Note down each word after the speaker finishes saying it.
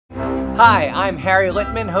Hi, I'm Harry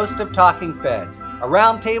Littman, host of Talking Feds, a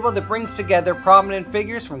roundtable that brings together prominent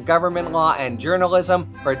figures from government law and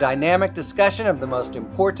journalism for a dynamic discussion of the most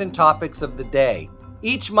important topics of the day.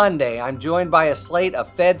 Each Monday, I'm joined by a slate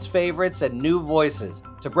of Feds favorites and new voices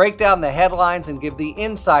to break down the headlines and give the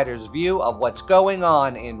insider's view of what's going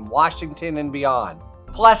on in Washington and beyond.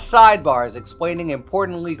 Plus sidebars explaining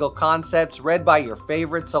important legal concepts read by your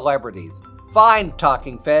favorite celebrities. Find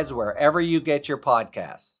Talking Feds wherever you get your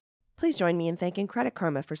podcasts. Please join me in thanking Credit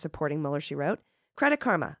Karma for supporting Mueller, She Wrote. Credit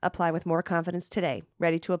Karma. Apply with more confidence today.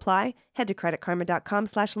 Ready to apply? Head to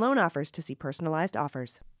creditkarma.com/loan offers to see personalized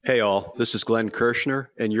offers. Hey all, this is Glenn Kirshner,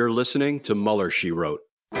 and you're listening to Mueller, She Wrote.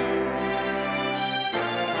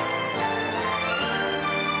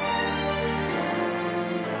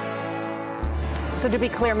 So to be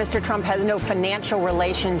clear, Mr. Trump has no financial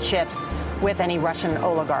relationships with any Russian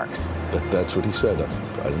oligarchs. That's what he said.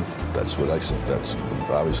 That's what I said. That's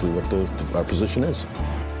obviously what our position is.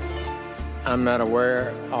 I'm not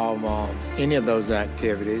aware of any of those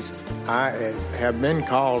activities. I have been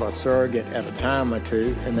called a surrogate at a time or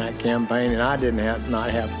two in that campaign, and I did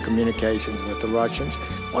not have communications with the Russians.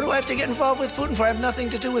 What do I have to get involved with Putin for? I have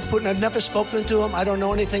nothing to do with Putin. I've never spoken to him. I don't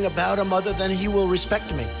know anything about him other than he will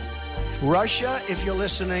respect me. Russia, if you're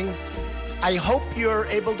listening, I hope you're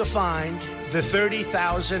able to find the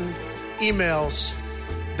 30,000 emails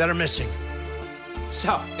that are missing.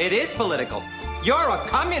 So, it is political. You're a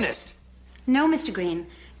communist. No, Mr. Green.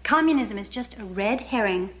 Communism is just a red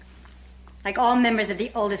herring. Like all members of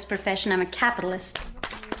the oldest profession, I'm a capitalist.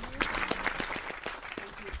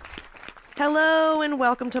 Hello and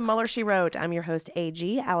welcome to Mueller, She Wrote. I'm your host,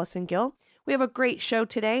 AG, Allison Gill. We have a great show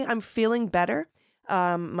today. I'm feeling better.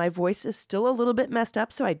 My voice is still a little bit messed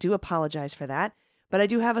up, so I do apologize for that. But I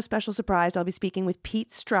do have a special surprise. I'll be speaking with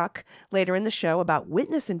Pete Strozk later in the show about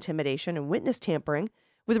witness intimidation and witness tampering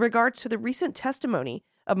with regards to the recent testimony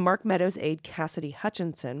of Mark Meadows' aide Cassidy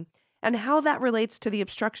Hutchinson and how that relates to the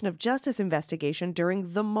obstruction of justice investigation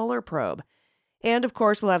during the Mueller probe. And of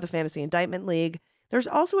course, we'll have the Fantasy Indictment League. There's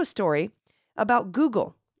also a story about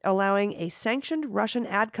Google allowing a sanctioned Russian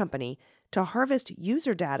ad company to harvest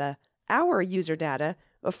user data, our user data,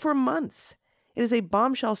 for months. It is a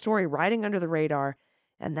bombshell story riding under the radar,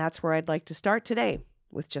 and that's where I'd like to start today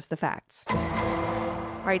with just the facts.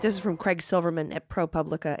 All right, this is from Craig Silverman at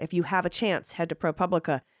ProPublica. If you have a chance, head to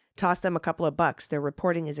ProPublica, toss them a couple of bucks. Their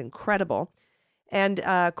reporting is incredible. And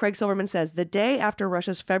Craig Silverman says, the day after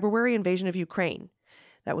Russia's February invasion of Ukraine,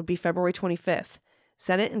 that would be February 25th,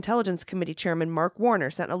 Senate Intelligence Committee Chairman Mark Warner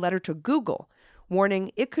sent a letter to Google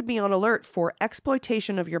warning it could be on alert for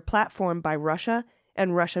exploitation of your platform by Russia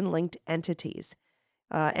and Russian-linked entities,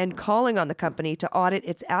 and calling on the company to audit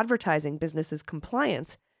its advertising business's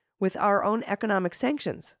compliance with our own economic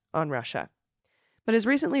sanctions on Russia. But as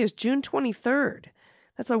recently as June 23rd,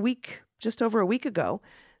 that's just over a week ago,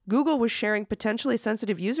 Google was sharing potentially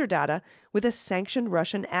sensitive user data with a sanctioned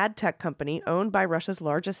Russian ad tech company owned by Russia's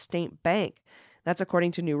largest state bank. That's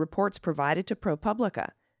according to new reports provided to ProPublica.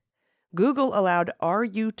 Google allowed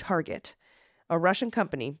RU Target, a Russian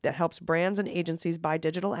company that helps brands and agencies buy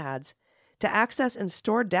digital ads, to access and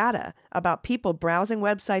store data about people browsing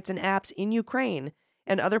websites and apps in Ukraine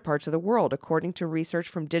and other parts of the world, according to research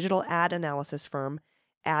from digital ad analysis firm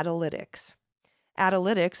Adalytics.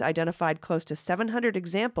 Adalytics identified close to 700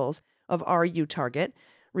 examples of RU Target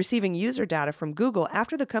receiving user data from Google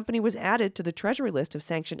after the company was added to the Treasury list of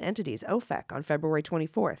sanctioned entities, OFAC, on February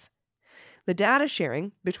 24th. The data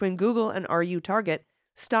sharing between Google and RU Target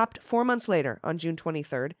stopped 4 months later on June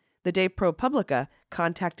 23rd, the day ProPublica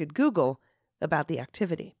contacted Google about the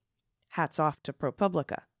activity. Hats off to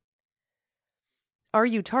ProPublica.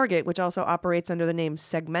 RU Target, which also operates under the name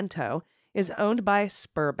Segmento, is owned by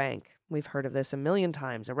Sberbank. We've heard of this a million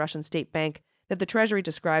times, a Russian state bank that the Treasury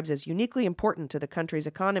describes as uniquely important to the country's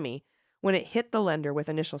economy when it hit the lender with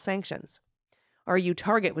initial sanctions. RU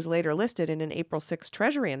Target was later listed in an April 6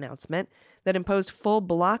 Treasury announcement that imposed full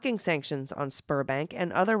blocking sanctions on Sberbank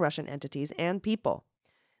and other Russian entities and people.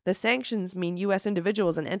 The sanctions mean U.S.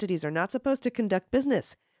 individuals and entities are not supposed to conduct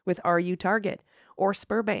business with RU Target or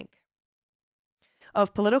Sberbank.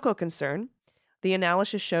 Of political concern, the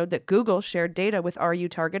analysis showed that Google shared data with RU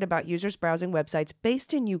Target about users browsing websites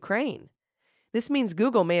based in Ukraine. This means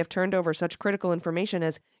Google may have turned over such critical information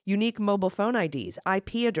as unique mobile phone IDs,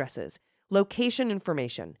 IP addresses, location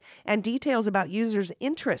information, and details about users'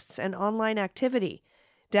 interests and online activity,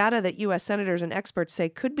 data that U.S. senators and experts say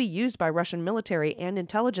could be used by Russian military and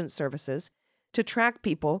intelligence services to track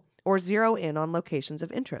people or zero in on locations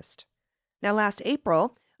of interest. Now, last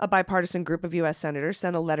April, a bipartisan group of U.S. senators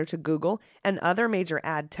sent a letter to Google and other major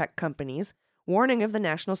ad tech companies warning of the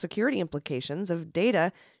national security implications of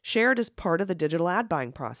data shared as part of the digital ad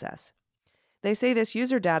buying process. They say this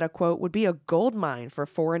user data, quote, would be a goldmine for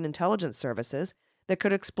foreign intelligence services that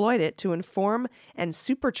could exploit it to inform and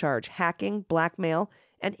supercharge hacking, blackmail,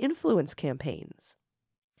 and influence campaigns.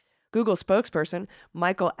 Google spokesperson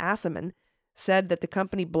Michael Asselman said that the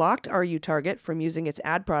company blocked RUTarget from using its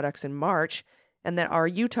ad products in March, and that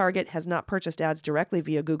RUTarget has not purchased ads directly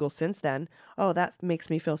via Google since then. Oh, that makes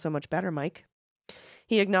me feel so much better, Mike.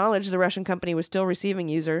 He acknowledged the Russian company was still receiving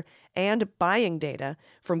user and buying data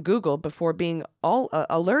from Google before being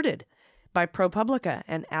alerted by ProPublica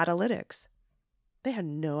and Analytics. They had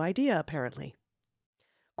no idea, apparently.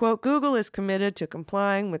 Quote, Google is committed to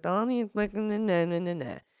complying with all the...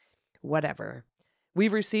 Whatever.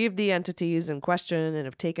 We've received the entities in question and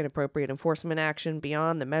have taken appropriate enforcement action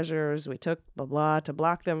beyond the measures we took, blah, blah, to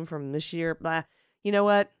block them from this year, blah. You know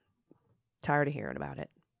what? Tired of hearing about it.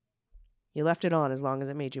 You left it on as long as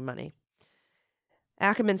it made you money.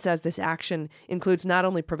 Ackerman says this action includes not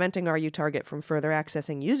only preventing RUTarget from further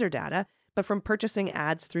accessing user data, but from purchasing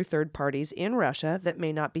ads through third parties in Russia that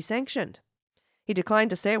may not be sanctioned. He declined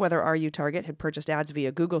to say whether RUTarget had purchased ads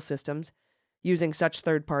via Google systems using such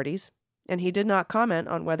third parties, and he did not comment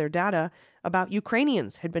on whether data about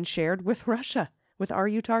Ukrainians had been shared with Russia, with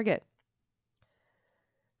RUTarget.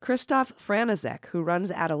 Christoph Franizek, who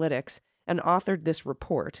runs Analytics and authored this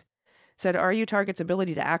report, said RUTarget's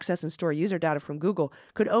ability to access and store user data from Google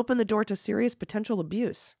could open the door to serious potential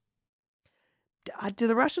abuse. Do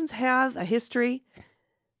the Russians have a history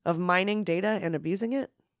of mining data and abusing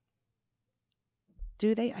it?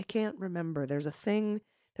 Do they? I can't remember. There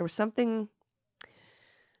was something,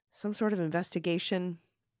 some sort of investigation.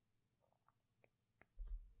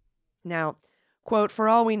 Now, quote, for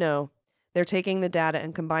all we know, they're taking the data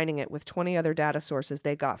and combining it with 20 other data sources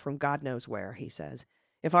they got from God knows where, he says.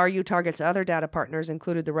 If RUTarget's other data partners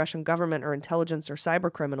included the Russian government or intelligence or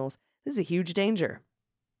cyber criminals, this is a huge danger.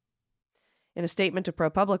 In a statement to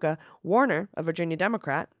ProPublica, Warner, a Virginia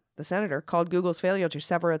Democrat, the senator, called Google's failure to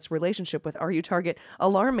sever its relationship with RUTarget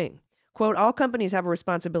alarming. Quote, all companies have a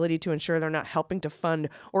responsibility to ensure they're not helping to fund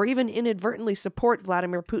or even inadvertently support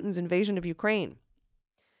Vladimir Putin's invasion of Ukraine.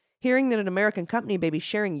 Hearing that an American company may be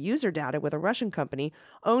sharing user data with a Russian company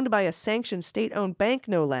owned by a sanctioned state-owned bank,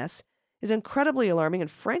 no less, is incredibly alarming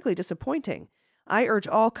and frankly disappointing. I urge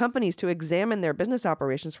all companies to examine their business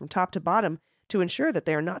operations from top to bottom to ensure that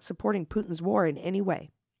they are not supporting Putin's war in any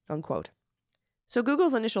way, unquote. So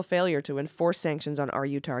Google's initial failure to enforce sanctions on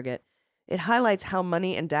RUTarget, it highlights how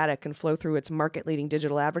money and data can flow through its market-leading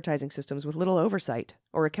digital advertising systems with little oversight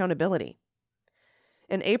or accountability.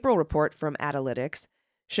 An April report from Analytics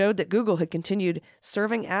showed that Google had continued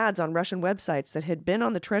serving ads on Russian websites that had been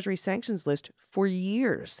on the Treasury sanctions list for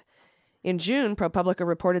years. In June, ProPublica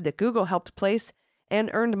reported that Google helped place and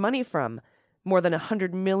earned money from more than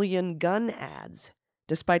 100 million gun ads,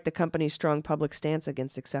 despite the company's strong public stance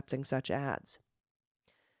against accepting such ads.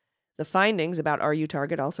 The findings about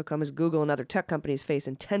RUTarget also come as Google and other tech companies face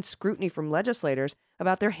intense scrutiny from legislators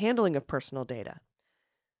about their handling of personal data.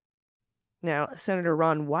 Now, Senator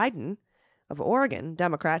Ron Wyden of Oregon,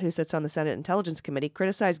 Democrat who sits on the Senate Intelligence Committee,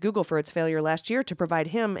 criticized Google for its failure last year to provide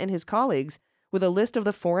him and his colleagues with a list of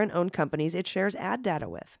the foreign-owned companies it shares ad data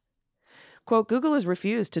with. Quote, Google has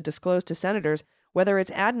refused to disclose to senators whether its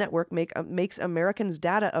ad network makes Americans'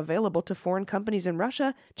 data available to foreign companies in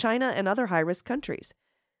Russia, China, and other high-risk countries.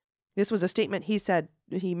 This was a statement he said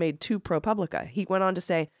he made to ProPublica. He went on to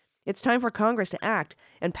say, it's time for Congress to act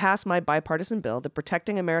and pass my bipartisan bill, the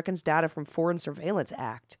Protecting Americans' Data from Foreign Surveillance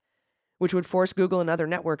Act, which would force Google and other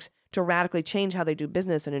networks to radically change how they do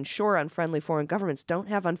business and ensure unfriendly foreign governments don't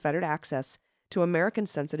have unfettered access to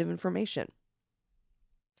American-sensitive information.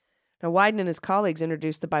 Now, Wyden and his colleagues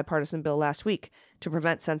introduced the bipartisan bill last week to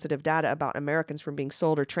prevent sensitive data about Americans from being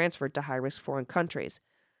sold or transferred to high-risk foreign countries.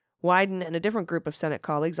 Wyden and a different group of Senate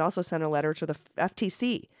colleagues also sent a letter to the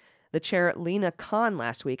FTC, the chair Lena Khan,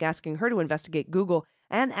 last week, asking her to investigate Google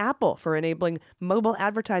and Apple for enabling mobile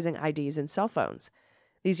advertising IDs in cell phones.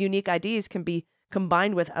 These unique IDs can be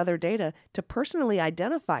combined with other data to personally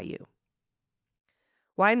identify you.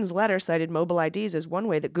 Wyden's letter cited mobile IDs as one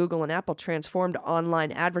way that Google and Apple transformed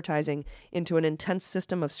online advertising into an intense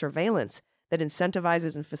system of surveillance that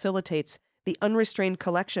incentivizes and facilitates the unrestrained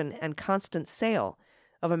collection and constant sale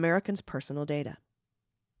of Americans' personal data.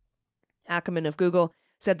 Ackerman of Google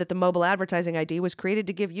said that the mobile advertising ID was created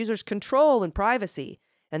to give users control and privacy,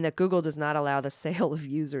 and that Google does not allow the sale of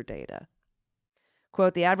user data.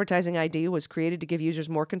 Quote, the advertising ID was created to give users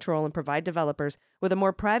more control and provide developers with a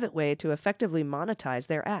more private way to effectively monetize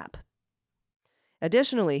their app.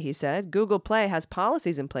 Additionally, he said, Google Play has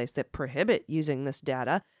policies in place that prohibit using this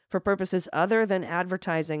data for purposes other than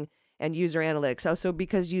advertising and user analytics. Oh, so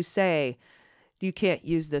because you say you can't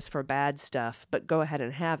use this for bad stuff, but go ahead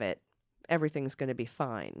and have it, everything's going to be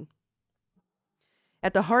fine.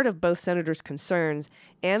 At the heart of both senators' concerns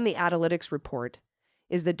and the Analytics report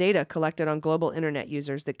is the data collected on global internet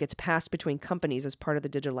users that gets passed between companies as part of the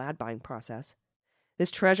digital ad buying process. This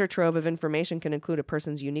treasure trove of information can include a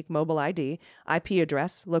person's unique mobile ID, IP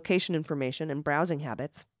address, location information, and browsing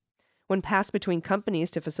habits. When passed between companies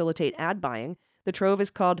to facilitate ad buying, the trove is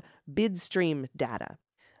called bidstream data.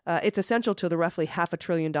 It's essential to the roughly $500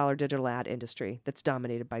 billion digital ad industry that's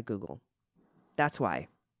dominated by Google. That's why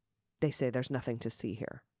they say there's nothing to see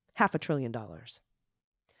here. $500 billion.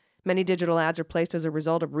 Many digital ads are placed as a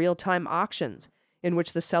result of real-time auctions in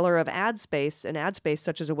which the seller of ad space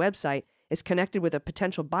such as a website, is connected with a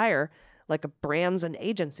potential buyer like brands and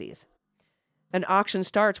agencies. An auction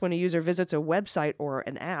starts when a user visits a website or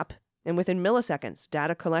an app, and within milliseconds,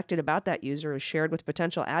 data collected about that user is shared with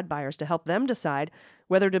potential ad buyers to help them decide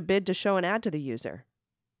whether to bid to show an ad to the user.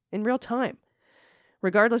 In real time.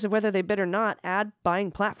 Regardless of whether they bid or not, ad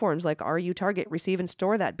buying platforms like RUTarget receive and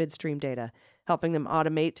store that bidstream data, helping them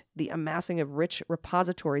automate the amassing of rich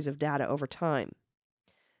repositories of data over time.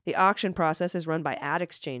 The auction process is run by ad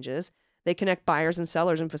exchanges. They connect buyers and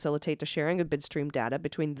sellers and facilitate the sharing of bidstream data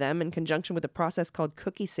between them in conjunction with a process called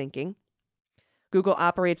cookie syncing. Google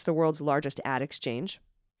operates the world's largest ad exchange,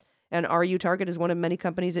 and RUTarget is one of many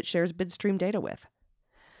companies it shares bidstream data with.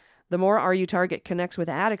 The more RUTarget connects with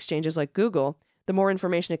ad exchanges like Google, the more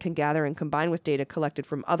information it can gather and combine with data collected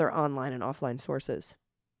from other online and offline sources.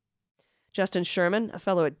 Justin Sherman, a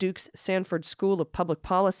fellow at Duke's Sanford School of Public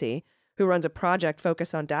Policy, who runs a project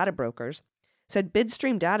focused on data brokers, said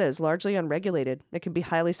bidstream data is largely unregulated. It can be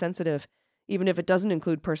highly sensitive, even if it doesn't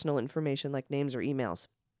include personal information like names or emails.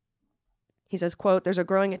 He says, quote, there's a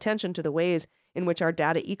growing attention to the ways in which our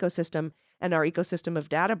data ecosystem and our ecosystem of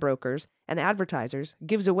data brokers and advertisers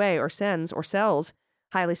gives away or sends or sells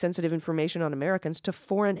highly sensitive information on Americans to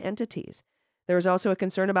foreign entities. There is also a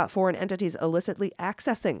concern about foreign entities illicitly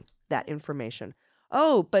accessing that information.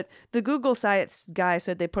 Oh, but the Google Sites guy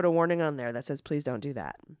said they put a warning on there that says, please don't do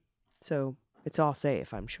that. So it's all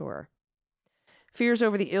safe, I'm sure. Fears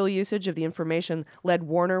over the ill usage of the information led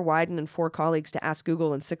Warner, Wyden, and 4 colleagues to ask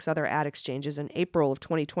Google and 6 other ad exchanges in April of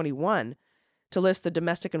 2021 to list the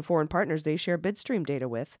domestic and foreign partners they share bidstream data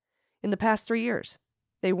with in the past 3 years.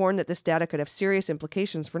 They warned that this data could have serious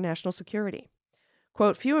implications for national security.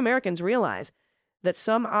 Quote, few Americans realize that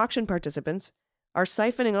some auction participants are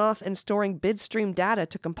siphoning off and storing bidstream data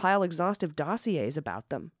to compile exhaustive dossiers about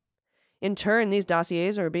them. In turn, these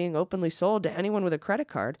dossiers are being openly sold to anyone with a credit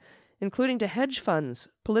card, including to hedge funds,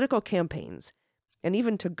 political campaigns, and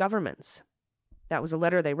even to governments. That was a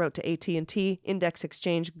letter they wrote to AT&T, Index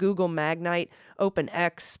Exchange, Google, Magnite,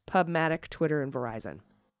 OpenX, PubMatic, Twitter, and Verizon.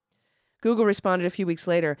 Google responded a few weeks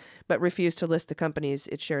later, but refused to list the companies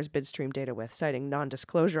it shares bidstream data with, citing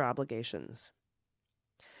non-disclosure obligations.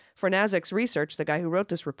 Fornazic's research, the guy who wrote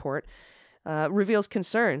this report, reveals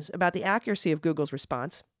concerns about the accuracy of Google's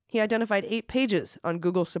response. He identified 8 pages on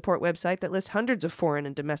Google's support website that list hundreds of foreign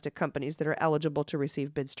and domestic companies that are eligible to receive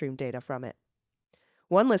bidstream data from it.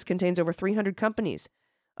 One list contains over 300 companies,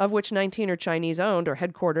 of which 19 are Chinese-owned or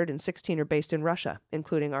headquartered and 16 are based in Russia,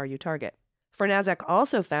 including RUTarget. Fornazic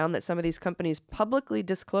also found that some of these companies publicly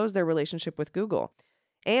disclosed their relationship with Google,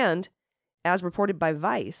 and, as reported by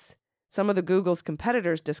Vice, some of Google's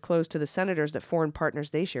competitors disclosed to the senators that foreign partners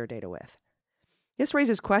they share data with. This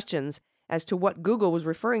raises questions as to what Google was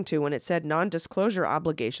referring to when it said non-disclosure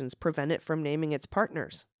obligations prevent it from naming its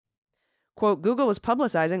partners. Quote, Google was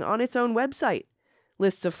publicizing on its own website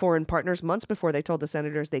lists of foreign partners months before they told the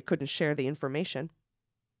senators they couldn't share the information.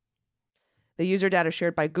 The user data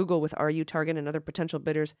shared by Google with RUTarget and other potential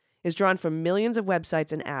bidders is drawn from millions of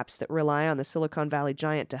websites and apps that rely on the Silicon Valley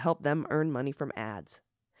giant to help them earn money from ads.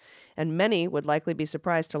 And many would likely be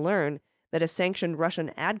surprised to learn that a sanctioned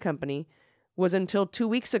Russian ad company was until 2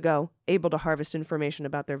 weeks ago able to harvest information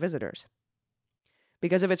about their visitors.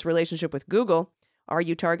 Because of its relationship with Google,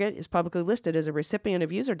 RUTarget is publicly listed as a recipient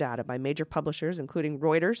of user data by major publishers, including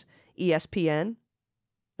Reuters, ESPN.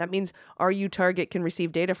 That means RUTarget can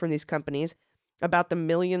receive data from these companies about the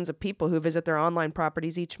millions of people who visit their online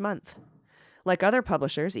properties each month. Like other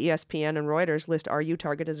publishers, ESPN and Reuters list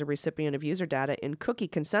RUTarget as a recipient of user data in cookie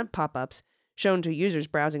consent pop-ups shown to users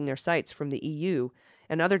browsing their sites from the EU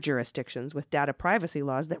and other jurisdictions with data privacy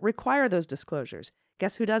laws that require those disclosures.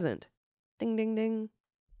 Guess who doesn't? Ding, ding, ding.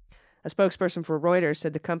 A spokesperson for Reuters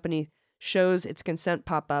said the company shows its consent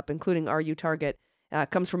pop-up, including RUTarget,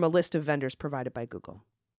 Comes from a list of vendors provided by Google.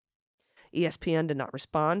 ESPN did not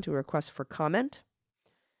respond to a request for comment.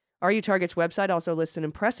 RU Target's website also lists an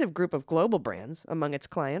impressive group of global brands among its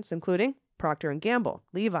clients, including Procter & Gamble,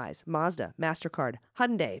 Levi's, Mazda, MasterCard,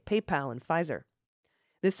 Hyundai, PayPal, and Pfizer.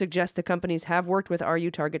 This suggests the companies have worked with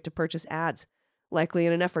RU Target to purchase ads, likely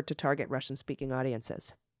in an effort to target Russian-speaking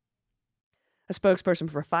audiences. A spokesperson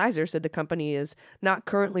for Pfizer said the company is not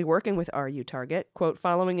currently working with RU Target. Quote,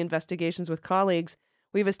 following investigations with colleagues,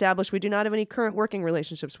 we've established we do not have any current working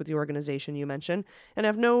relationships with the organization you mentioned and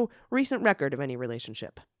have no recent record of any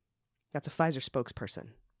relationship. That's a Pfizer spokesperson.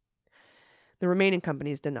 The remaining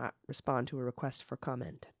companies did not respond to a request for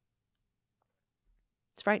comment.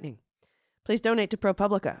 It's frightening. Please donate to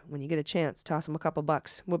ProPublica. When you get a chance, toss them a couple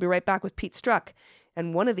bucks. We'll be right back with Pete Strozk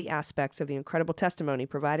and one of the aspects of the incredible testimony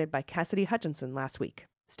provided by Cassidy Hutchinson last week.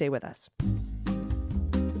 Stay with us.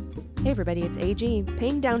 Hey everybody, it's AG.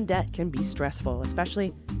 Paying down debt can be stressful, especially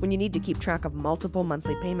when you need to keep track of multiple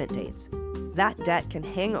monthly payment dates. That debt can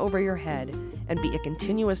hang over your head and be a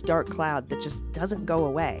continuous dark cloud that just doesn't go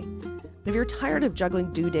away. If you're tired of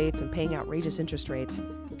juggling due dates and paying outrageous interest rates,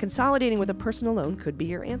 consolidating with a personal loan could be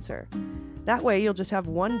your answer. That way, you'll just have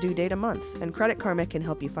one due date a month, and Credit Karma can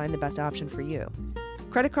help you find the best option for you.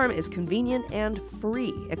 Credit Karma is convenient and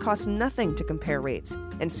free. It costs nothing to compare rates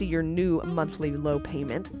and see your new monthly low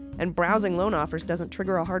payment, and browsing loan offers doesn't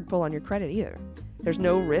trigger a hard pull on your credit either. There's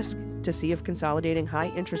no risk to see if consolidating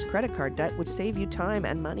high-interest credit card debt would save you time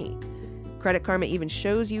and money. Credit Karma even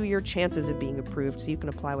shows you your chances of being approved so you can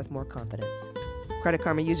apply with more confidence. Credit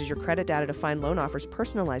Karma uses your credit data to find loan offers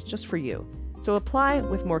personalized just for you. So apply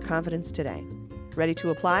with more confidence today. Ready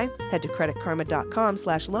to apply? Head to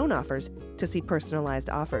creditkarma.com/loan offers to see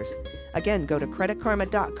personalized offers. Again, go to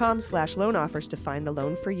creditkarma.com/loan offers to find the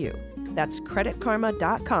loan for you. That's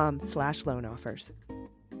creditkarma.com/loan offers.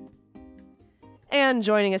 And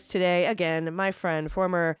joining us today, again, my friend,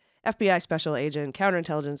 former FBI special agent,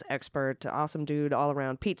 counterintelligence expert, awesome dude all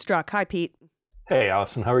around, Pete Strozk. Hi, Pete. Hey,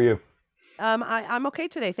 Allison. How are you? I'm okay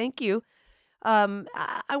today. Thank you. I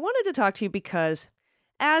wanted to talk to you because,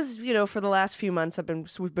 as you know, for the last few months,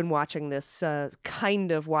 we've been watching this,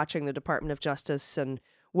 watching the Department of Justice and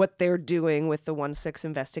what they're doing with the 1-6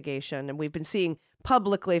 investigation, and we've been seeing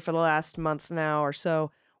publicly for the last month now or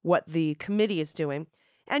so what the committee is doing.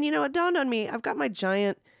 And you know, it dawned on me, I've got my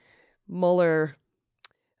giant Mueller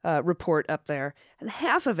report up there, and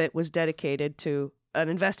half of it was dedicated to an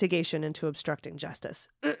investigation into obstructing justice.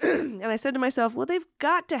 And I said to myself, well, they've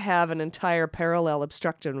got to have an entire parallel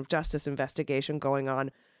obstruction of justice investigation going on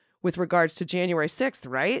with regards to January 6th,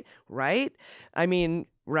 right? Right? I mean,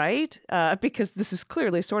 right? Because this is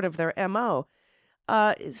clearly sort of their MO.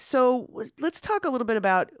 So let's talk a little bit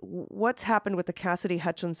about what's happened with the Cassidy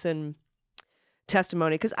Hutchinson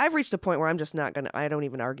testimony, because I've reached a point where I'm just not going to, I don't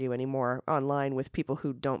even argue anymore online with people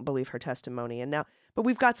who don't believe her testimony. But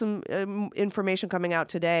we've got some information coming out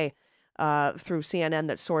today through CNN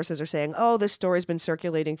that sources are saying, oh, this story's been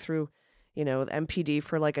circulating through, the MPD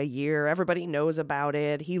for like a year. Everybody knows about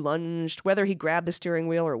it. He lunged, whether he grabbed the steering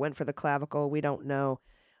wheel or went for the clavicle, we don't know.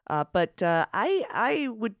 But I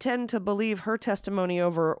would tend to believe her testimony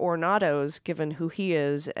over Ornato's, given who he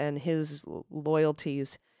is and his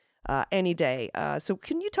loyalties, any day. So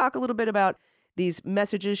can you talk a little bit about these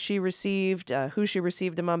messages she received, who she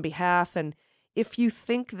received them on behalf, and if you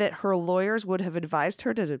think that her lawyers would have advised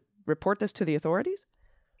her to report this to the authorities?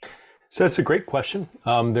 So it's a great question.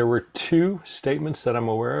 There were two statements that I'm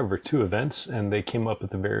aware of, or two events, and they came up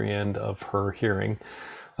at the very end of her hearing.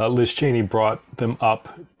 Liz Cheney brought them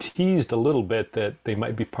up, teased a little bit that they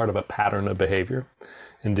might be part of a pattern of behavior,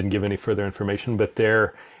 and didn't give any further information, but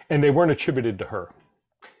they weren't attributed to her.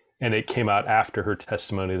 And it came out after her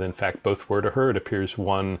testimony that, in fact, both were to her. It appears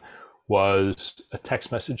one was a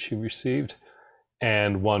text message she received,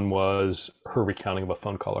 and one was her recounting of a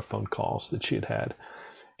phone call or phone calls that she had had.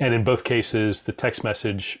 And in both cases, the text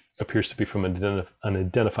message appears to be from an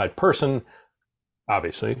identified person,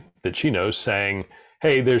 obviously, that she knows, saying,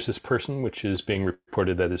 hey, there's this person, which is being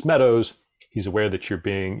reported that is Meadows. He's aware that you're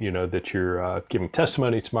giving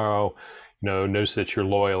testimony tomorrow, knows that you're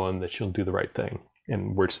loyal and that you'll do the right thing,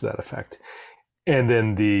 and words to that effect. And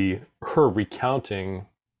then her recounting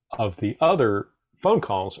of the other phone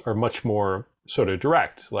calls are much more sort of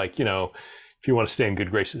direct, like, if you want to stay in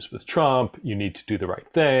good graces with Trump, you need to do the right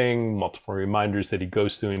thing, multiple reminders that he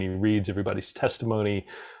goes through and he reads everybody's testimony,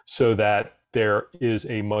 so that there is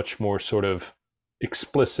a much more sort of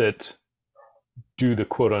explicit, do the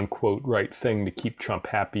quote unquote right thing to keep Trump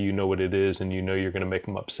happy. You know what it is, and you're going to make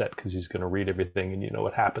him upset because he's going to read everything, and you know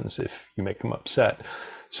what happens if you make him upset.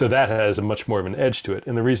 So that has a much more of an edge to it.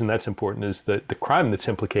 And the reason that's important is that the crime that's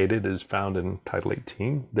implicated is found in Title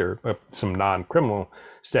 18. There are some non-criminal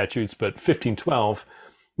statutes, but 1512,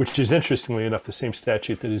 which is interestingly enough the same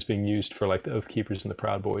statute that is being used for like the Oath Keepers and the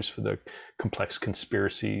Proud Boys for the complex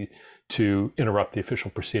conspiracy to interrupt the official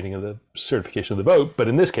proceeding of the certification of the vote. But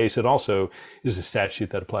in this case, it also is a statute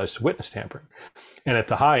that applies to witness tampering. And at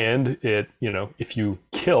the high end, it, if you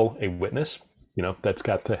kill a witness, that's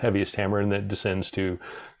got the heaviest hammer, and that descends to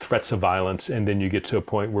threats of violence. And then you get to a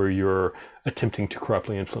point where you're attempting to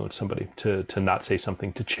corruptly influence somebody to not say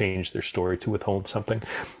something, to change their story, to withhold something.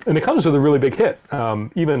 And it comes with a really big hit.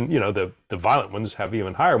 Even, the violent ones have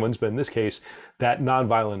even higher ones. But in this case, that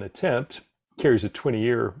nonviolent attempt carries a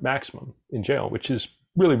 20-year maximum in jail, which is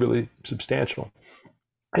really, really substantial.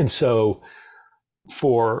 And so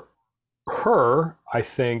for her, I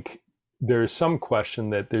think there's some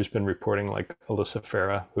question that there's been reporting like Alyssa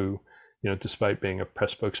Farah, who, despite being a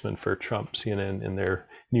press spokesman for Trump, CNN in their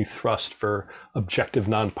new thrust for objective,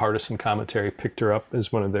 nonpartisan commentary, picked her up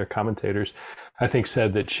as one of their commentators, I think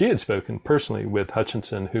said that she had spoken personally with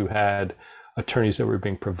Hutchinson, who had attorneys that were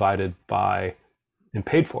being provided by and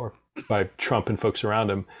paid for by Trump and folks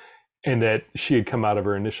around him, and that she had come out of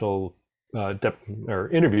her initial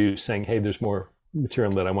interview saying, hey, there's more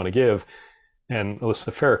material that I want to give. And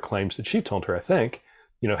Alyssa Farah claims that she told her, I think,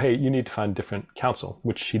 hey, you need to find different counsel,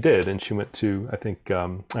 which she did. And she went to, I think,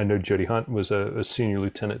 I know Jody Hunt was a senior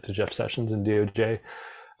lieutenant to Jeff Sessions in DOJ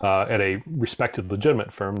at a respected,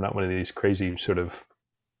 legitimate firm, not one of these crazy sort of,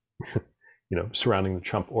 surrounding the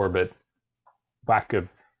Trump orbit, lack of,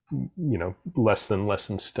 less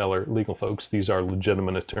than stellar legal folks. These are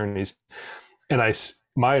legitimate attorneys. And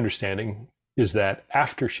my understanding is that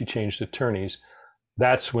after she changed attorneys,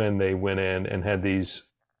 that's when they went in and had these,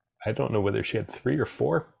 I don't know whether she had 3 or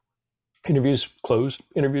 4 interviews, closed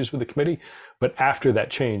interviews with the committee, but after that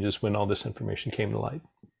change is when all this information came to light.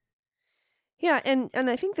 Yeah, and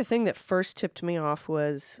I think the thing that first tipped me off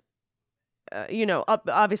was,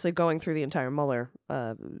 obviously going through the entire Mueller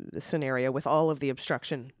scenario with all of the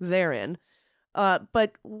obstruction therein,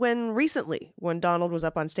 but when Donald was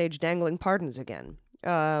up on stage dangling pardons again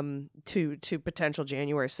to potential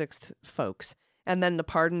January 6th folks, and then the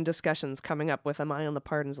pardon discussions coming up with, am I on the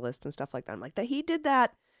pardons list and stuff like that. I'm like, that he did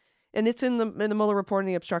that. And it's in the Mueller report in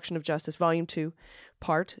the Obstruction of Justice, Volume 2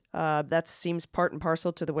 part. That seems part and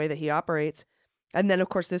parcel to the way that he operates. And then, of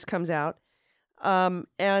course, this comes out. And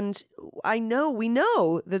we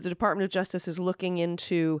know that the Department of Justice is looking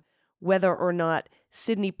into whether or not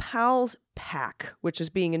Sidney Powell's PAC, which is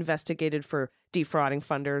being investigated for defrauding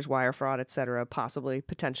funders, wire fraud, et cetera, possibly,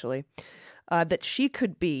 potentially, that she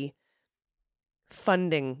could be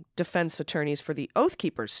funding defense attorneys for the Oath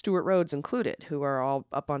Keepers, Stuart Rhodes included, who are all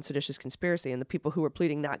up on seditious conspiracy, and the people who are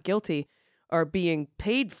pleading not guilty are being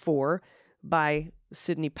paid for by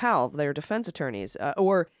Sidney Powell, their defense attorneys,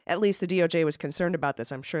 or at least the DOJ was concerned about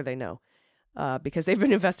this. I'm sure they know, because they've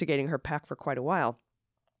been investigating her PAC for quite a while.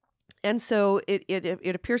 And so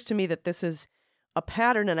it appears to me that this is a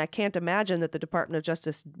pattern, and I can't imagine that the Department of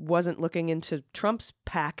Justice wasn't looking into Trump's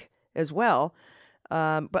PAC as well,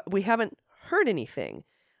 but we haven't heard anything.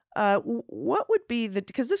 What would be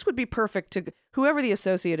because this would be perfect to whoever the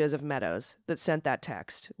associate is of Meadows that sent that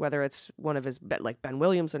text, whether it's one of his, like Ben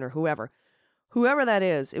Williamson or whoever that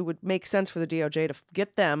is, it would make sense for the DOJ to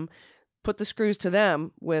get them, put the screws to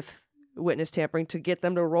them with witness tampering to get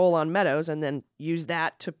them to roll on Meadows, and then use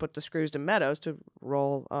that to put the screws to Meadows to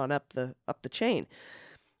roll on up the chain.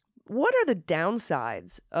 What are the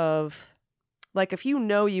downsides of, like, if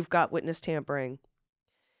you've got witness tampering,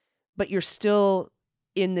 but you're still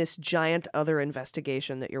in this giant other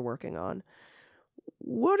investigation that you're working on?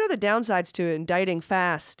 What are the downsides to indicting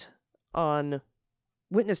fast on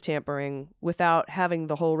witness tampering without having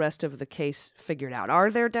the whole rest of the case figured out? Are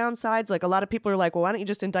there downsides? Like, a lot of people are like, well, why don't you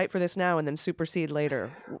just indict for this now and then supersede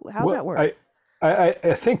later? How's that work?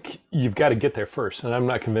 I think you've got to get there first, and I'm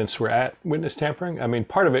not convinced we're at witness tampering. I mean,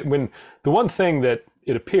 part of it, when the one thing that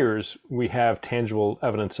it appears we have tangible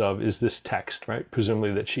evidence of is this text, right?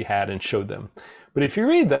 Presumably that she had and showed them. But if you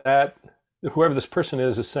read that, whoever this person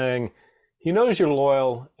is saying, he knows you're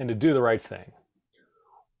loyal and to do the right thing.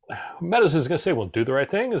 Meadows is going to say, well, do the right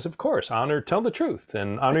thing is, of course, tell the truth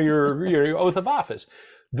and honor your oath of office.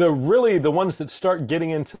 The ones that start getting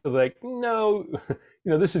into like, no,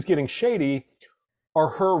 this is getting shady, are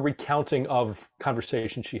her recounting of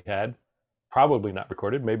conversations she had, probably not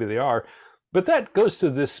recorded, maybe they are. But that goes to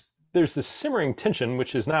this, there's this simmering tension,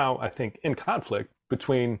 which is now, I think, in conflict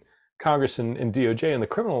between Congress and DOJ and the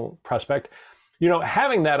criminal prospect.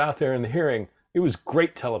 Having that out there in the hearing, it was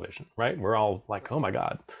great television, right? We're all like, oh my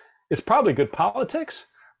God. It's probably good politics,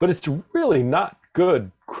 but it's really not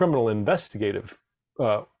good criminal investigative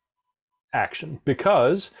action,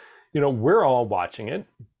 because, we're all watching it.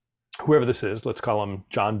 Whoever this is, let's call him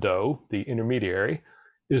John Doe, the intermediary,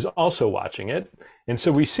 is also watching it. And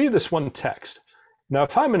so we see this one text. Now,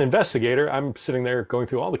 if I'm an investigator, I'm sitting there going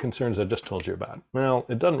through all the concerns I just told you about. Well,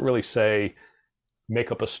 it doesn't really say make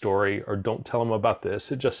up a story or don't tell them about this.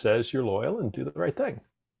 It just says you're loyal and do the right thing.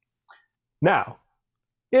 Now,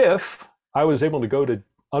 if I was able to go to,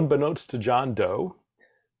 unbeknownst to John Doe,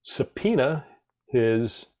 subpoena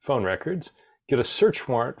his phone records, get a search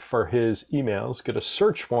warrant for his emails, get a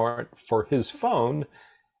search warrant for his phone,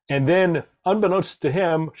 and then, unbeknownst to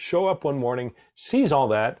him, show up one morning, seize all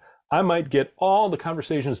that, I might get all the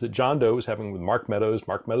conversations that John Doe was having with Mark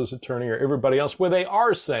Meadows' attorney, or everybody else, where they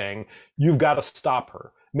are saying, you've got to stop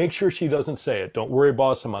her. Make sure she doesn't say it. Don't worry,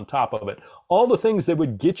 boss, I'm on top of it. All the things that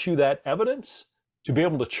would get you that evidence to be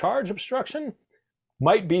able to charge obstruction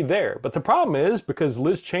might be there. But the problem is, because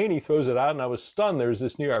Liz Cheney throws it out, and I was stunned, I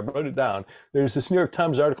wrote it down. There's this New York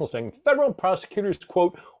Times article saying, federal prosecutors,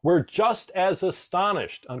 quote, were just as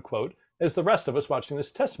astonished, unquote, as the rest of us watching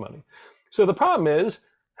this testimony. So the problem is,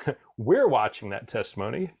 we're watching that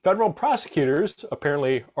testimony. Federal prosecutors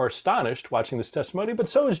apparently are astonished watching this testimony, but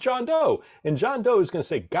so is John Doe. And John Doe is going to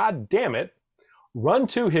say, God damn it, run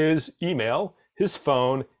to his email, his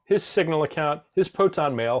phone, his Signal account, his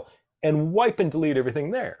Proton Mail, and wipe and delete everything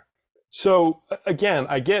there. So again,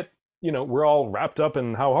 I get, we're all wrapped up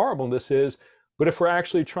in how horrible this is, but if we're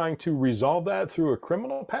actually trying to resolve that through a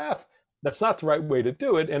criminal path, that's not the right way to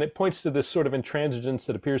do it. And it points to this sort of intransigence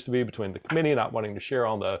that appears to be between the committee not wanting to share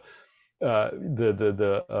all the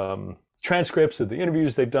transcripts of the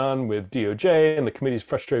interviews they've done with DOJ, and the committee's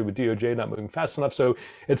frustrated with DOJ not moving fast enough. So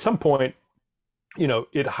at some point,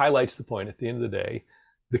 it highlights the point at the end of the day,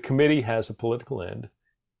 the committee has a political end.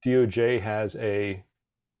 DOJ has a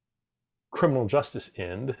criminal justice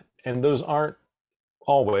end, and those aren't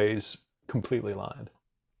always completely aligned.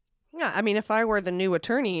 Yeah, I mean, if I were the new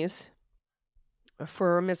attorneys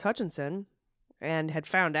for Ms. Hutchinson and had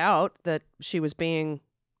found out that she was being,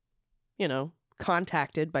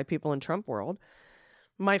 contacted by people in Trump world,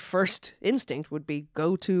 my first instinct would be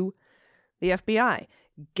go to the FBI.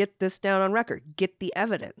 Get this down on record. Get the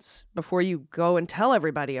evidence before you go and tell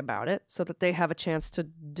everybody about it so that they have a chance to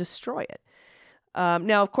destroy it.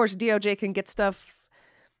 Now, of course, DOJ can get stuff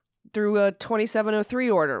through a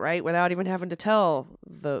 2703 order, right? Without even having to tell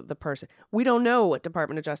the person. We don't know what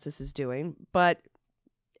Department of Justice is doing, but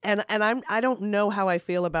I don't know how I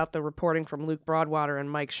feel about the reporting from Luke Broadwater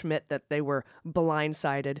and Mike Schmidt that they were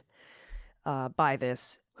blindsided by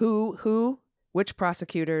this. Which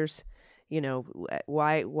prosecutors?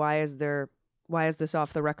 Why is this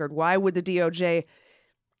off the record? Why would the DOJ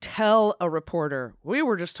tell a reporter we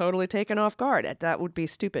were just totally taken off guard? That would be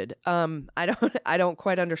stupid. I don't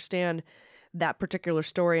quite understand that particular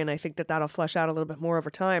story, and I think that'll flesh out a little bit more over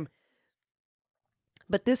time.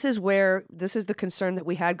 But this is the concern that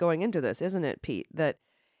we had going into this, isn't it, Pete? That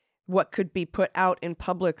what could be put out in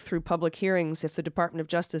public through public hearings, if the Department of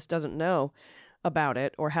Justice doesn't know about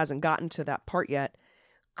it or hasn't gotten to that part yet,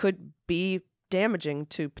 could be damaging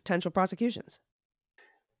to potential prosecutions.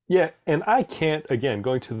 Yeah, and I can't, again,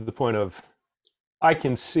 going to the point of, I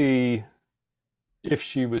can see if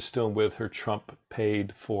she was still with her Trump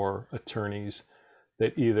paid for attorneys,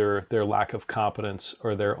 that either their lack of competence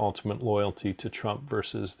or their ultimate loyalty to Trump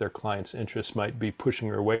versus their client's interests might be pushing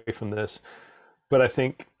her away from this. But I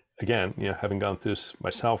think, again, having gone through this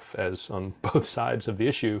myself as on both sides of the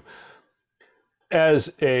issue,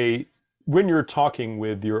 when you're talking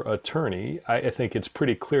with your attorney, I think it's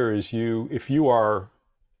pretty clear if you are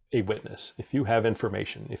a witness, if you have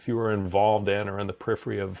information, if you are involved in or on the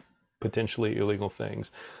periphery of potentially illegal things,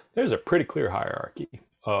 there's a pretty clear hierarchy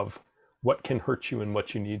of what can hurt you and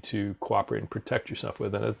what you need to cooperate and protect yourself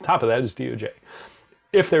with. And at the top of that is DOJ.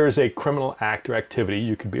 If there is a criminal act or activity,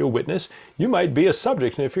 you could be a witness, you might be a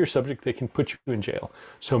subject, and if you're a subject, they can put you in jail.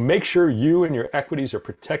 So make sure you and your equities are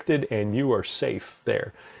protected and you are safe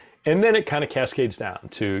there. And then it kind of cascades down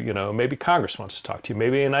to, maybe Congress wants to talk to you,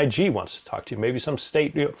 maybe an IG wants to talk to you, maybe some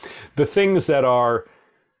state, the things that are,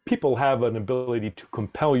 people have an ability to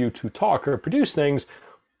compel you to talk or produce things,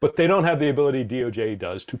 but they don't have the ability DOJ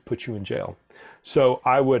does to put you in jail. So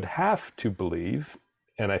I would have to believe,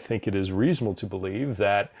 and I think it is reasonable to believe,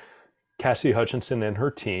 that Cassie Hutchinson and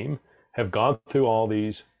her team have gone through all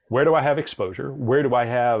these, where do I have exposure? Where do I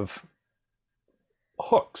have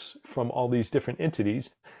hooks from all these different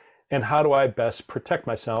entities? And how do I best protect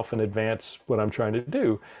myself and advance what I'm trying to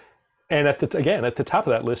do? And at the top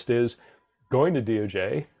of that list is going to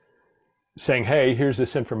DOJ, saying, hey, here's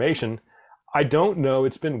this information. I don't know.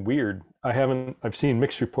 It's been weird. I've seen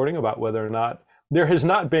mixed reporting about whether or not there has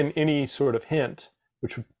not been any sort of hint,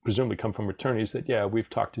 which would presumably come from attorneys, that, yeah, we've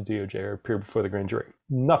talked to DOJ or appeared before the grand jury.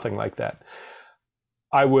 Nothing like that.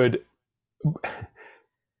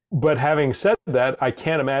 But having said that, I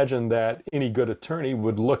can't imagine that any good attorney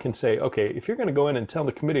would look and say, okay, if you're going to go in and tell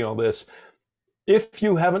the committee all this, if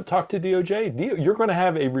you haven't talked to DOJ, you're going to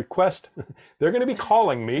have a request. They're going to be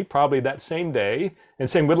calling me probably that same day and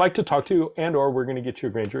saying, we'd like to talk to you, and or we're going to get you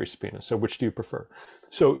a grand jury subpoena. So which do you prefer?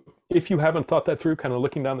 So if you haven't thought that through, kind of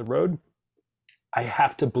looking down the road, I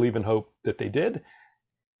have to believe and hope that they did.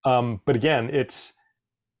 But again, it's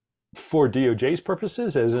for DOJ's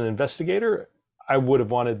purposes as an investigator, I would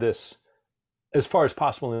have wanted this as far as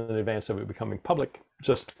possible in advance of it becoming public,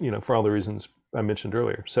 just, for all the reasons I mentioned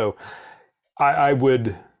earlier. So I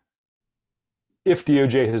would, if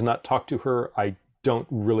DOJ has not talked to her, I don't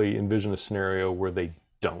really envision a scenario where they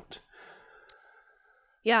don't.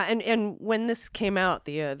 Yeah, and when this came out,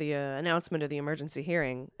 the announcement of the emergency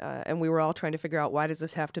hearing, and we were all trying to figure out, why does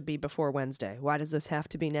this have to be before Wednesday? Why does this have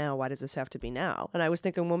to be now? Why does this have to be now? And I was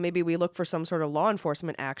thinking, well, maybe we look for some sort of law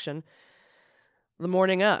enforcement action the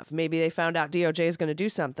morning of. Maybe they found out DOJ is going to do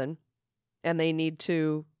something, and they need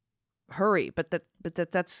to hurry. But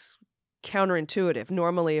that's counterintuitive.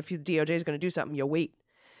 Normally, if DOJ is going to do something, you wait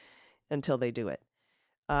until they do it.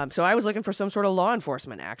 So I was looking for some sort of law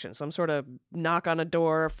enforcement action, some sort of knock on a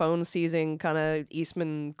door, phone seizing kind of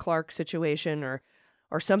Eastman-Clark situation, or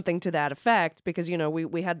something to that effect, because,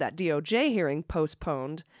 we had that DOJ hearing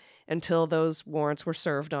postponed until those warrants were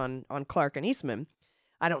served on Clark and Eastman.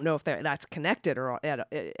 I don't know if that's connected or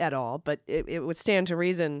at all, but it would stand to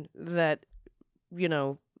reason that,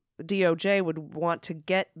 DOJ would want to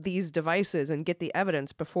get these devices and get the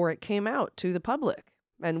evidence before it came out to the public.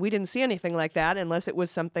 And we didn't see anything like that unless it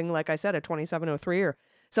was something, like I said, a 2703 or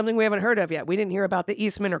something we haven't heard of yet. We didn't hear about the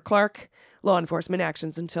Eastman or Clark law enforcement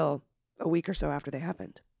actions until a week or so after they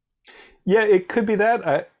happened. Yeah, it could be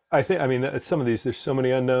that. I think, some of these, there's so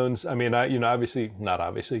many unknowns. Not obviously,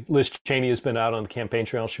 Liz Cheney has been out on the campaign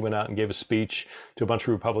trail. She went out and gave a speech to a bunch of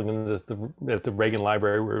Republicans at the Reagan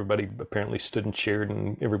Library, where everybody apparently stood and cheered,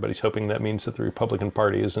 and everybody's hoping that means that the Republican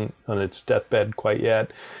Party isn't on its deathbed quite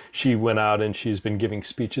yet. She went out and she's been giving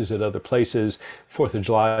speeches at other places. 4th of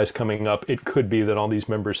July is coming up. It could be that all these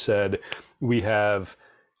members said, we have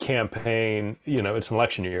campaign, it's an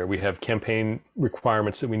election year. We have campaign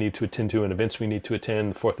requirements that we need to attend to and events we need to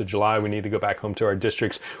attend. 4th of July, we need to go back home to our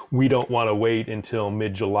districts. We don't want to wait until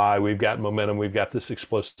mid-July. We've got momentum. We've got this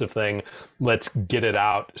explosive thing. Let's get it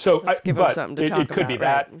out. So let's give them something to talk about. It could be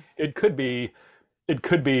that. Right? It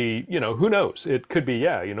could be, who knows? It could be,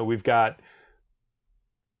 we've got,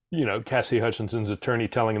 Cassie Hutchinson's attorney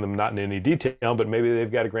telling them not in any detail, but maybe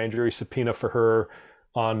they've got a grand jury subpoena for her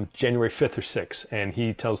on January 5th or 6th, and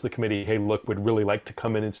he tells the committee, hey, look, would really like to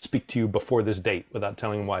come in and speak to you before this date, without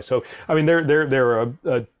telling them why. So, there are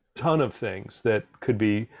a ton of things that could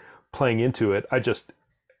be playing into it. I just,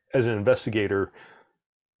 as an investigator,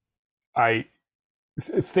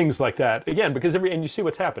 things like that, again, because and you see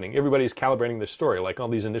what's happening. Everybody's calibrating this story, like all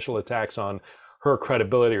these initial attacks on her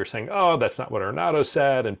credibility are saying, oh, that's not what Arnado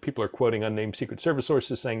said. And people are quoting unnamed Secret Service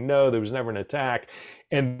sources saying, no, there was never an attack.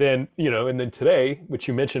 And then, and then today, which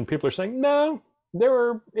you mentioned, people are saying, no, there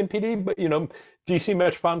were MPD, but, DC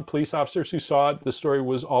Metropolitan Police officers who saw it. The story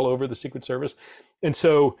was all over the Secret Service. And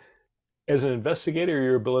so as an investigator,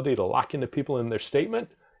 your ability to lock into people in their statement,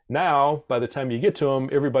 now, by the time you get to them,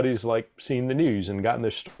 everybody's like seen the news and gotten their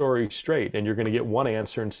story straight. And you're going to get one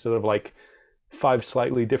answer instead of like 5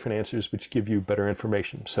 slightly different answers, which give you better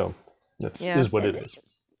information. So is what it is.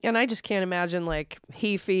 And I just can't imagine like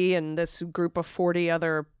Heafy and this group of 40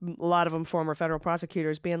 other, a lot of them former federal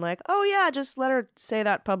prosecutors, being like, oh yeah, just let her say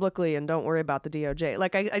that publicly and don't worry about the DOJ.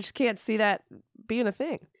 Like, I just can't see that being a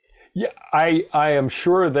thing. Yeah, I am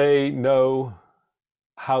sure they know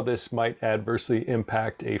how this might adversely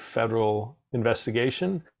impact a federal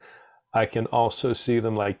investigation. I can also see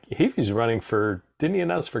them like, Heafy's running for, didn't he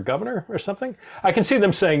announce for governor or something? I can see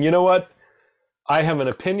them saying, you know what? I have an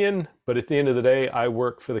opinion, but at the end of the day, I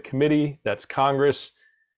work for the committee. That's Congress.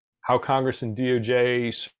 How Congress and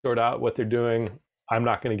DOJ sort out what they're doing, I'm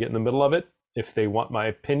not going to get in the middle of it. If they want my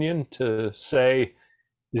opinion to say,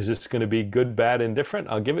 is this going to be good, bad, indifferent?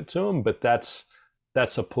 I'll give it to them. But that's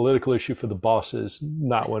a political issue for the bosses,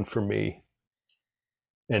 not one for me.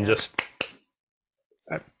 And just...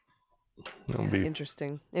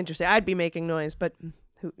 Interesting. I'd be making noise, but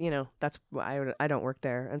that's why I don't work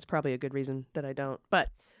there. And it's probably a good reason that I don't. But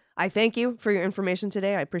I thank you for your information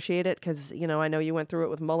today. I appreciate it because, I know you went through it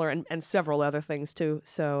with Mueller and several other things too.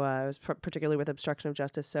 So particularly with obstruction of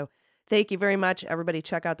justice. So Thank you very much. Everybody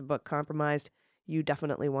check out the book Compromised. You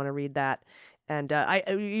definitely want to read that. And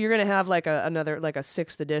you're going to have like another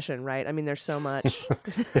 6th edition, right? I mean, there's so much.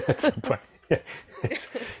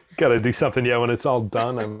 Got to do something, when it's all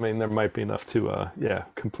done. I mean, there might be enough to,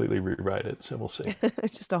 completely rewrite it. So we'll see.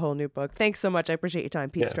 Just a whole new book. Thanks so much. I appreciate your time,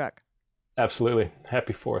 Pete Strozk. Absolutely.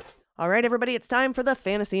 Happy 4th. All right, everybody, it's time for the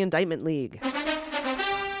Fantasy Indictment League. I'm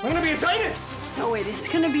going to be indicted! No, wait, it's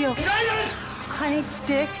going to be okay. Indicted! Honey,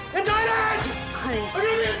 Dick. Indicted! Honey. I'm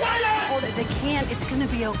going to be indicted! Hold it, they can't. It's going to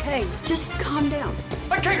be okay. Just calm down.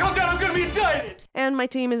 I can't calm down. I'm going to be indicted! And my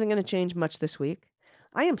team isn't going to change much this week.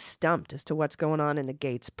 I am stumped as to what's going on in the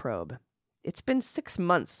Gates probe. It's been 6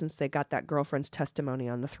 months since they got that girlfriend's testimony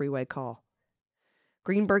on the 3-way call.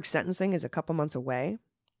 Greenberg's sentencing is a couple months away,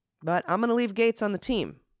 but I'm going to leave Gates on the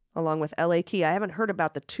team, along with L.A. Key. I haven't heard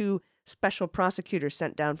about the 2 special prosecutors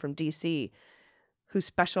sent down from D.C. who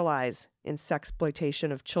specialize in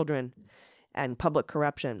sexploitation of children and public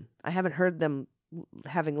corruption. I haven't heard them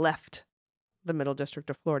having left the Middle District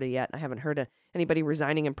of Florida yet. I haven't heard anybody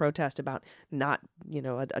resigning in protest about not,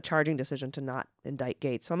 a charging decision to not indict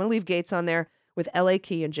Gates. So I'm going to leave Gates on there with L.A.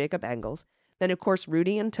 Key and Jacob Engels. Then, of course,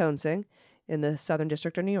 Rudy and Toensing in the Southern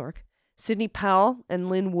District of New York. Sidney Powell and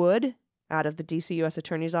Lynn Wood out of the D.C. U.S.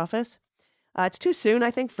 Attorney's Office. It's too soon,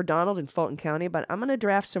 I think, for Donald in Fulton County, but I'm going to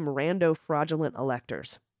draft some rando fraudulent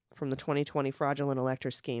electors from the 2020 fraudulent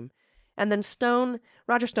elector scheme. And then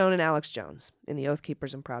Roger Stone and Alex Jones in the Oath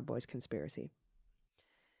Keepers and Proud Boys conspiracy.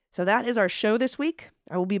 So that is our show this week.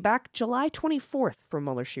 I will be back July 24th for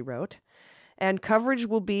Mueller, She Wrote. And coverage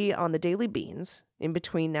will be on the Daily Beans in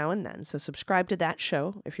between now and then. So subscribe to that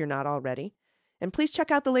show if you're not already. And please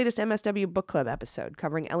check out the latest MSW Book Club episode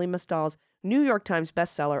covering Elie Mystal's New York Times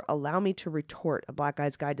bestseller, Allow Me to Retort, A Black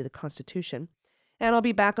Guy's Guide to the Constitution. And I'll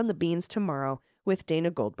be back on the Beans tomorrow with Dana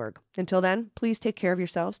Goldberg. Until then, please take care of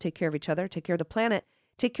yourselves, take care of each other, take care of the planet,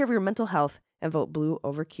 take care of your mental health, and vote blue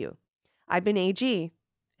over Q. I've been AG,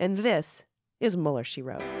 and this is Mueller, She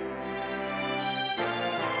Wrote.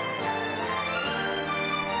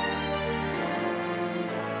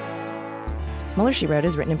 Mueller, She Wrote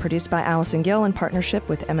is written and produced by Allison Gill in partnership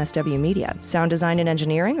with MSW Media. Sound design and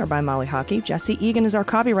engineering are by Molly Hockey. Jesse Egan is our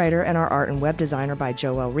copywriter, and our art and web designer by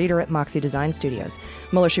Joelle Reeder at Moxie Design Studios.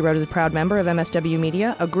 Mueller, She Wrote is a proud member of MSW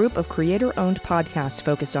Media, a group of creator-owned podcasts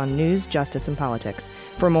focused on news, justice, and politics.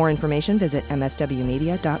 For more information, visit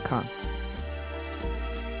mswmedia.com.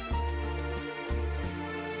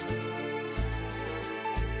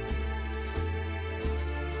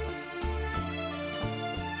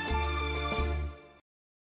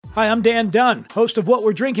 Hi, I'm Dan Dunn, host of What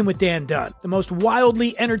We're Drinking with Dan Dunn, the most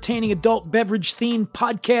wildly entertaining adult beverage-themed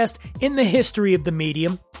podcast in the history of the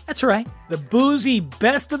medium. That's right, the boozy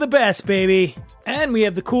best of the best, baby. And we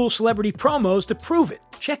have the cool celebrity promos to prove it.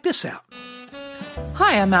 Check this out.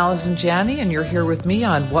 Hi, I'm Allison Janney, and you're here with me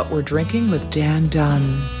on What We're Drinking with Dan Dunn.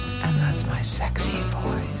 And that's my sexy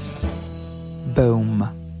voice. Boom.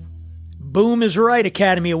 Boom is right,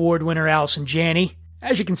 Academy Award winner Allison Janney.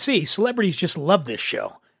 As you can see, celebrities just love this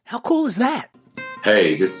show. How cool is that?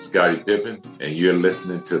 Hey, this is Scottie Pippen, and you're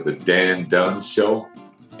listening to The Dan Dunn Show.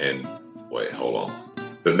 And wait, hold on.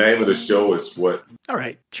 The name of the show is what? All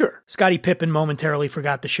right, sure. Scottie Pippen momentarily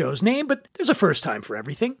forgot the show's name, but there's a first time for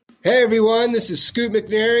everything. Hey, everyone, this is Scoot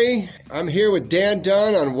McNairy. I'm here with Dan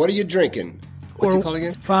Dunn on What Are You Drinking? What's it called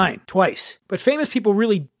again? Fine, twice. But famous people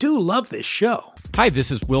really do love this show. Hi,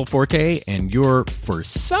 this is Will Forte, and you're, for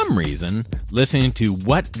some reason, listening to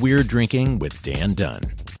What We're Drinking with Dan Dunn.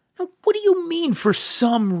 Now, what do you mean, for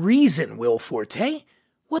some reason, Will Forte?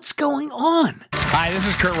 What's going on? Hi, this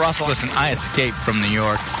is Kurt Russell. Listen, I escaped from New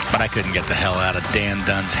York, but I couldn't get the hell out of Dan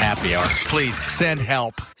Dunn's happy hour. Please, send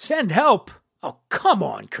help. Send help? Oh, come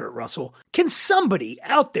on, Kurt Russell. Can somebody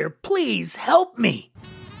out there please help me?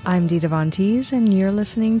 I'm Dita Von Teese, and you're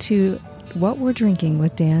listening to What We're Drinking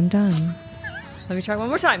with Dan Dunn. Let me try one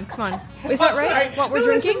more time. Come on. Is that right? What we're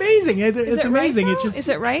drinking? It's amazing. It's amazing. Right, is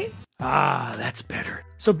it right? Ah, that's better.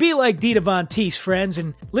 So be like Dita Von Teese, friends,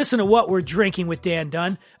 and listen to What We're Drinking with Dan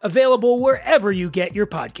Dunn, available wherever you get your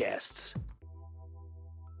podcasts.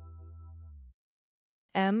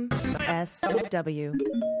 MSW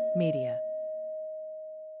Media.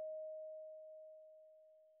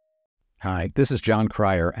 Hi, this is John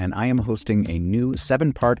Cryer, and I am hosting a new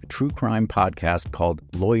 7-part true crime podcast called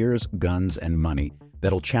Lawyers, Guns, and Money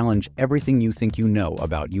that'll challenge everything you think you know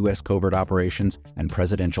about U.S. covert operations and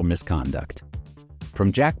presidential misconduct.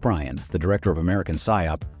 From Jack Bryan, the director of American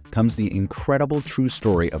PSYOP, comes the incredible true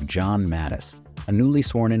story of John Mattis, a newly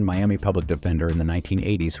sworn-in Miami public defender in the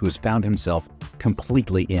 1980s who has found himself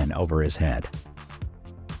completely in over his head.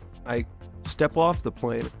 I step off the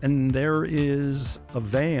plane, and there is a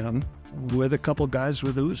van with a couple guys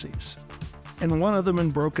with Uzis. And one of them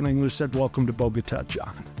in broken English said, "Welcome to Bogota,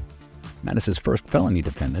 John." Mattis's first felony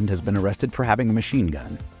defendant has been arrested for having a machine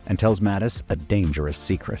gun and tells Mattis a dangerous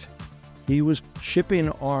secret. He was shipping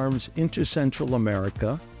arms into Central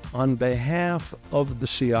America on behalf of the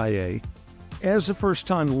CIA. As a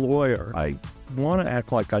first-time lawyer, I want to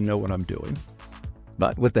act like I know what I'm doing.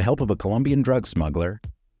 But with the help of a Colombian drug smuggler,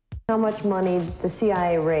 how much money the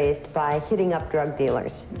CIA raised by hitting up drug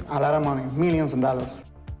dealers? A lot of money, millions of dollars.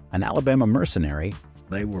 An Alabama mercenary,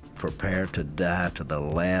 they were prepared to die to the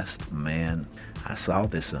last man. I saw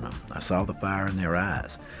this in them. I saw the fire in their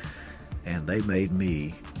eyes. And they made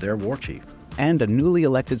me their war chief. And a newly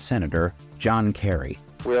elected senator, John Kerry.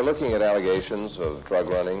 We are looking at allegations of drug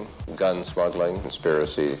running, gun smuggling,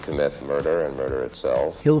 conspiracy to commit murder and murder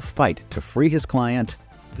itself. He'll fight to free his client.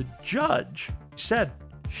 The judge said,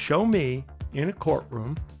 "Show me in a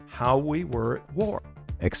courtroom how we were at war."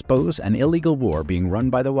 Expose an illegal war being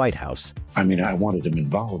run by the White House. I mean, I wanted him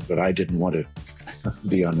involved, but I didn't want to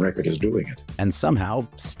be on record as doing it. And somehow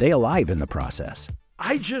stay alive in the process.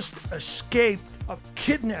 I just escaped a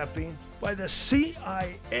kidnapping by the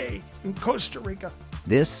CIA in Costa Rica.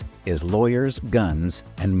 This is Lawyers, Guns,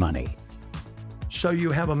 and Money. So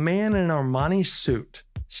you have a man in an Armani suit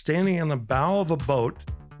standing on the bow of a boat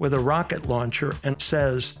with a rocket launcher and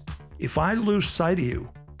says, "If I lose sight of you,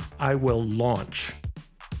 I will launch.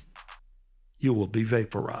 You will be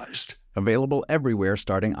vaporized." Available everywhere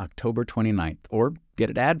starting October 29th, or get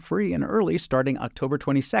it ad-free and early starting October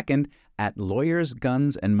 22nd at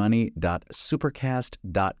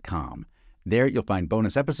lawyersgunsandmoney.supercast.com. There you'll find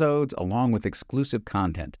bonus episodes along with exclusive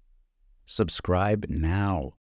content. Subscribe now.